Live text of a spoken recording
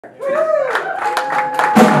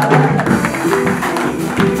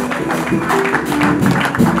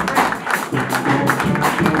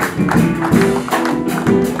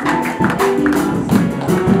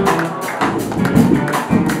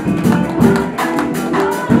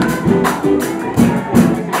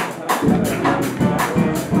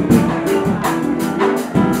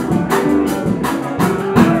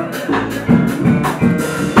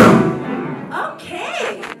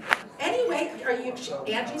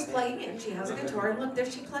Angie's playing and she has a guitar, and look, there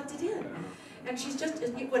she plugged it in. And she's just,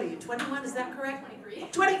 what are you, 21, is that correct? 23.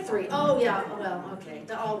 23, oh yeah, well, okay,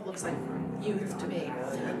 that all looks like youth to me.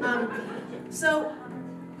 So,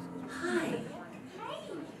 hi.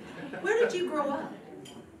 Where did you grow up?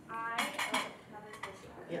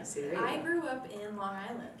 Yeah, see, there you go. I grew up in Long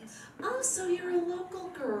Island. Oh, so you're a local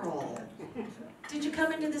girl. Did you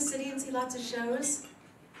come into the city and see lots of shows?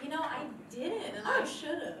 You know, I didn't, and I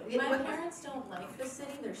should have. My parents don't like the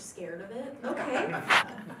city; they're scared of it. Okay.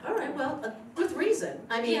 All right. Well, with reason.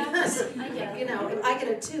 I mean, yeah, you know, I get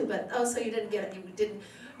it too. But oh, so you didn't get it? You didn't?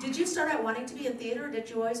 Did you start out wanting to be in theater, or did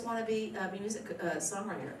you always want to be a music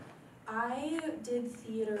songwriter? I did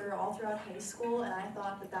theater all throughout high school, and I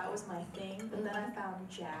thought that that was my thing. But then I found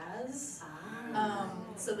jazz.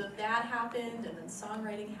 So that happened, and then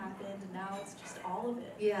songwriting happened, and now it's just all of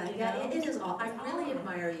it. Yeah, it is all. I really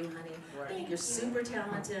admire you, honey. I think you're super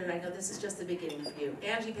talented, and I know this is just the beginning of you.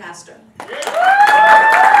 Angie Pastore.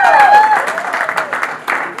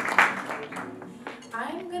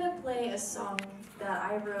 I'm gonna play a song that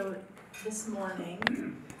I wrote this morning.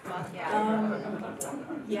 I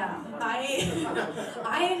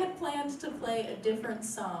had planned to play a different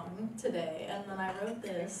song today, and then I wrote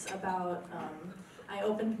this about, I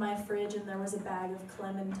opened my fridge and there was a bag of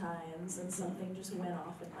clementines, and something just went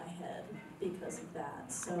off in my head because of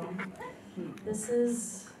that. So this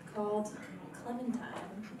is called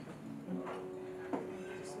Clementine.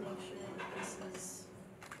 Just make sure that this is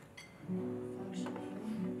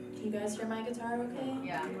functioning. Can you guys hear my guitar okay?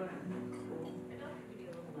 Yeah.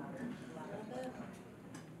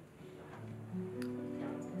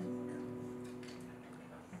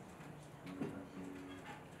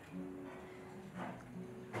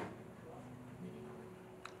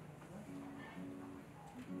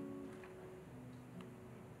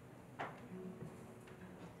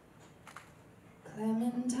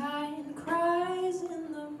 Clementine cries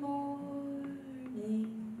in the morning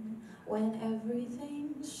when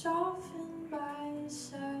everything's softened by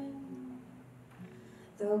sun.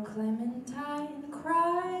 Though Clementine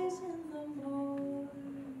cries in the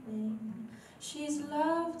morning, she's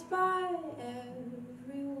loved by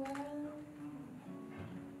everyone.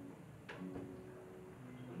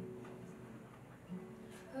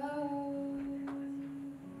 Oh.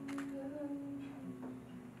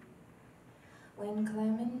 When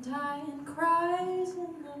Clementine cries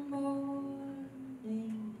in the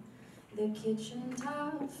morning, the kitchen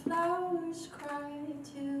top flowers cry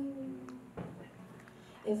too.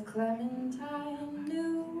 If Clementine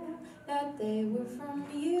knew that they were from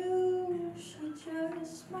you, she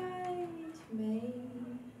just might make it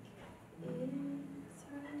through.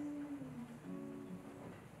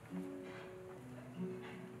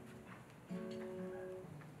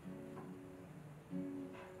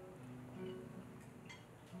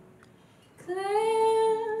 Clementine,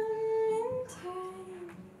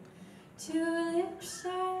 tulips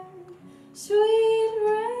and sweet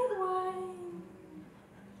red wine,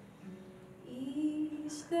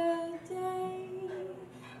 ease the day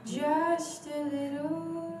just a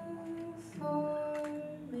little for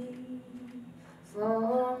me,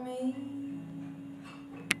 for me.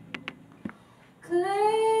 Clementine,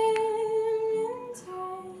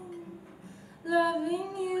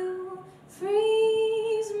 loving you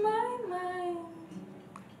frees my mind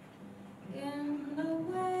in a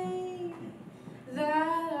way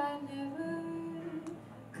that I never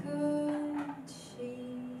could see.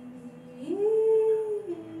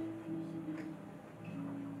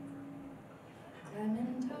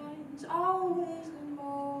 Clementine's always the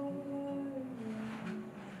morning,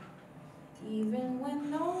 even when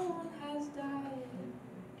no one has died.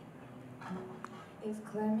 If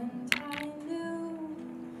Clementine knew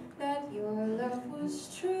that your love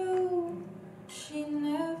was true, she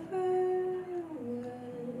never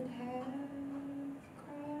would have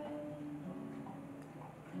cried.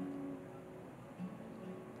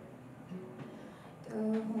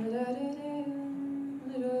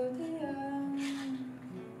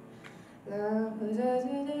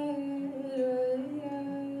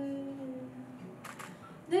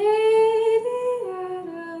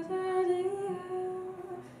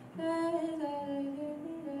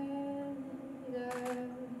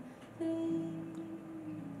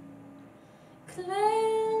 Clementine,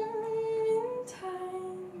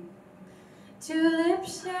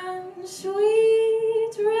 tulips and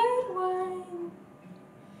sweet red wine.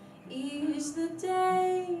 Ease the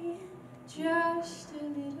day just a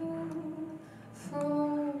little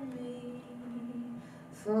for me,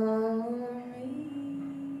 for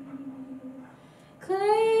me.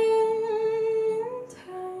 Clementine,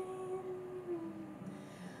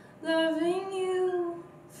 loving you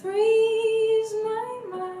frees my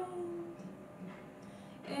mind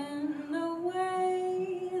in a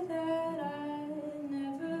way that I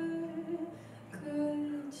never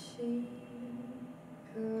could see,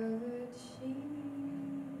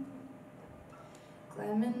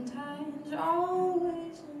 Clementine's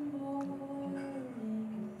always in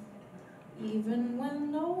mourning, even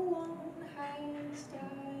when no one has died.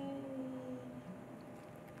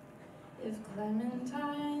 If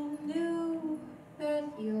Clementine knew that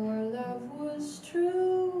your love was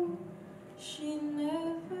true, she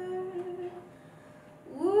never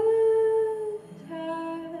would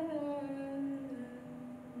have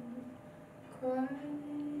cried.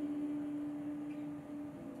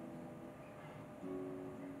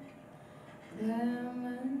 Clementine.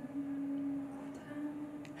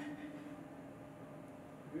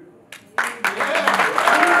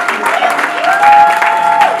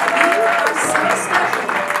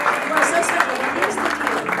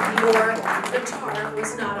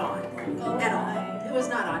 Was not on at all. It was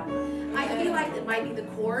not on. I feel like it might be the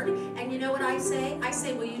chord, and you know what I say? I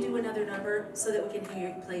say, will you do another number so that we can hear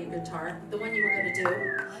you play your guitar? The one you were going to do.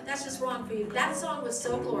 That's just wrong for you. That song was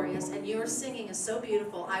so glorious, and your singing is so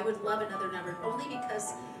beautiful. I would love another number, only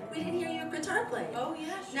because we didn't hear your guitar playing. Oh,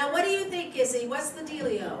 yeah, sure. Now, what do you think, Izzy? What's the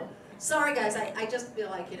dealio? Sorry, guys, I just feel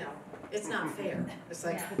like, you know, it's not fair. It's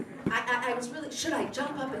like, I was really, should I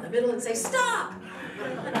jump up in the middle and say, stop?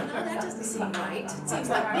 No, that doesn't seem right. It seems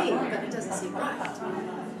like me, but it doesn't seem right.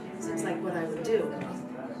 It seems like what I would do.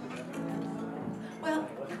 Well,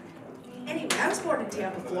 anyway, I was born in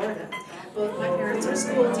Tampa, Florida. Both my parents are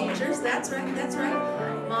school teachers. That's right, that's right.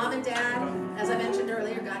 Mom and Dad, as I mentioned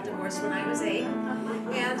earlier, got divorced when I was 8.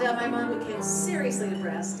 And my mom became seriously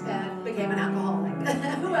depressed and became an alcoholic.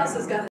 Who else has got